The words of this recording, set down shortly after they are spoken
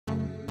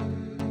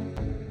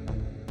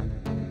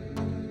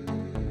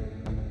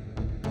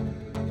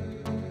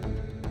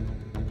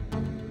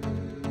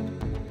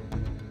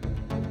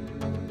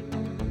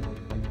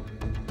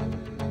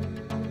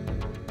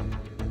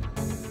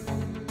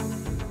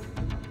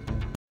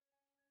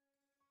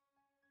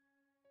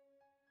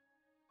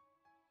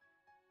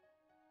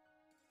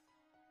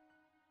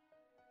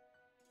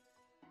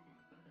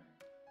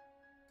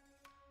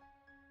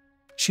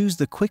Choose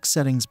the Quick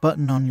Settings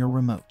button on your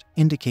remote,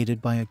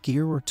 indicated by a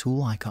gear or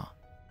tool icon.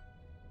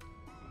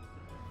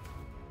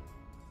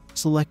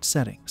 Select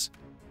Settings.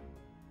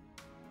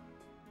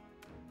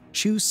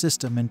 Choose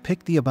System and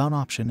pick the About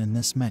option in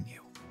this menu.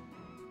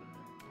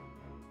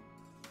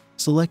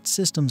 Select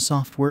System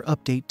Software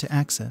Update to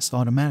access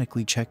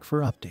automatically check for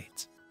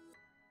updates.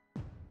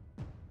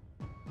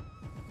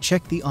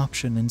 Check the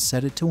option and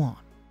set it to On.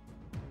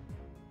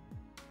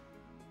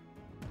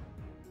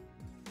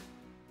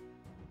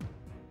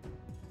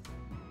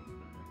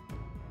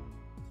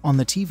 On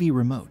the TV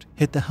remote,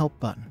 hit the Help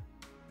button.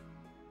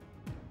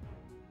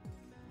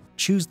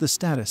 Choose the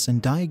Status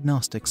and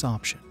Diagnostics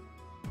option.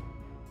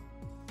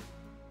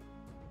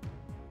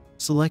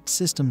 Select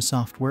System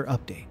Software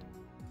Update.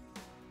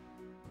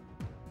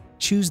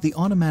 Choose the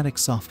Automatic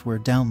Software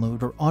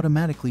Download or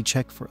Automatically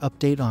Check for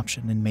Update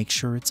option and make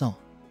sure it's on.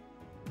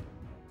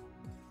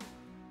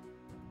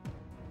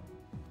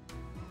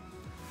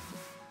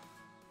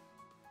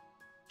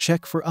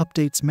 Check for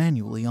updates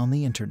manually on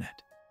the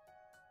internet.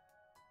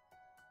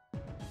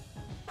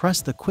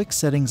 Press the Quick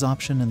Settings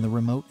option in the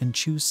remote and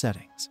choose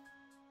Settings.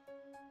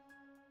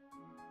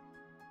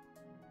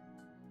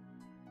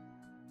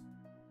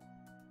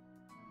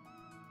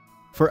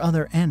 For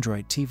other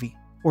Android TV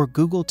or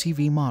Google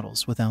TV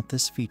models without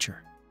this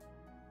feature,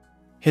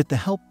 hit the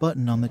Help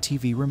button on the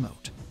TV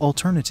remote.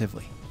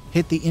 Alternatively,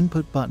 hit the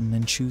Input button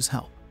and choose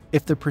Help.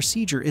 If the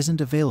procedure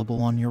isn't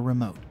available on your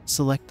remote,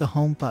 select the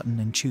Home button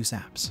and choose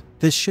Apps.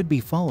 This should be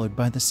followed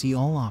by the See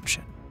All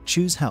option.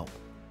 Choose Help.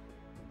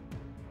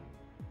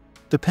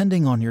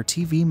 Depending on your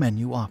TV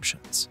menu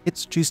options,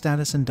 choose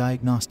Status and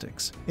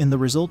Diagnostics. In the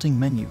resulting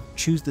menu,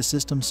 choose the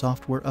System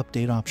Software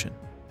Update option,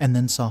 and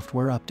then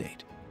Software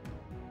Update.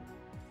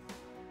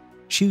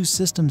 Choose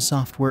System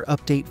Software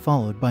Update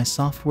followed by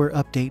Software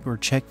Update or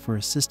check for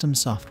a System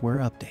Software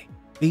Update.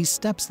 These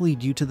steps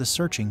lead you to the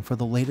searching for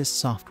the latest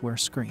software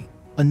screen.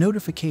 A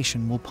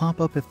notification will pop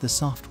up if the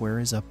software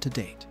is up to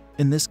date.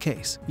 In this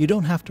case, you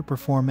don't have to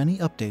perform any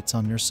updates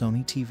on your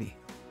Sony TV.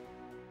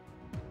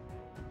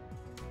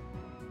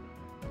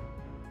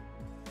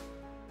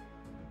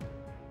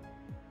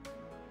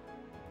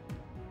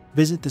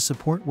 Visit the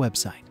support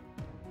website.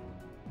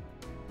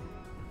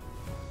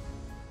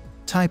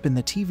 Type in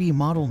the TV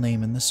model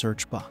name in the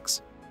search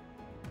box.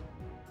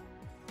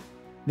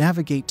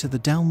 Navigate to the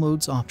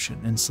Downloads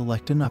option and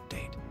select an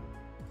update.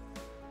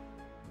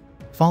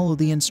 Follow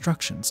the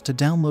instructions to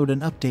download an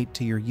update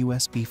to your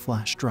USB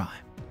flash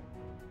drive.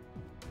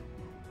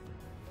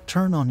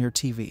 Turn on your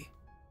TV.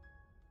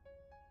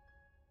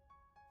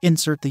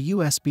 Insert the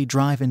USB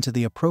drive into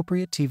the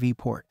appropriate TV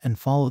port and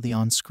follow the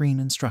on-screen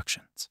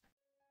instructions.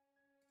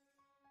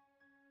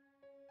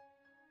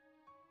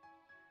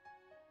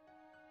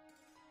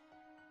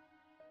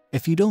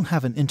 If you don't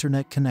have an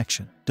internet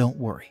connection, don't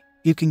worry.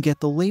 You can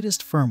get the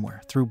latest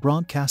firmware through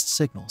broadcast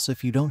signals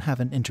if you don't have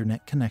an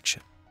internet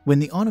connection. When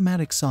the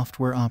Automatic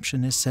Software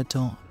option is set to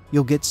On,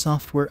 you'll get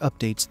software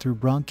updates through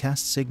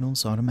broadcast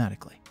signals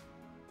automatically.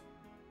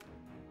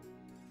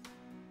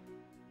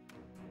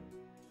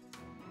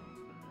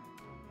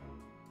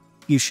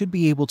 You should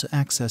be able to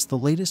access the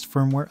latest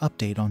firmware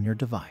update on your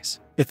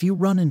device. If you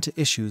run into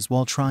issues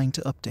while trying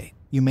to update,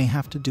 you may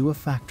have to do a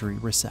factory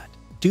reset.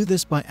 Do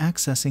this by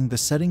accessing the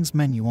Settings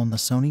menu on the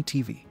Sony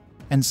TV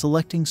and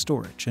selecting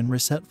Storage and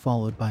Reset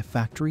followed by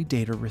Factory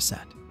Data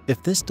Reset.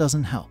 If this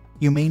doesn't help,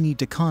 you may need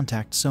to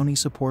contact Sony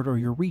support or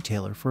your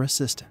retailer for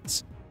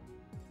assistance.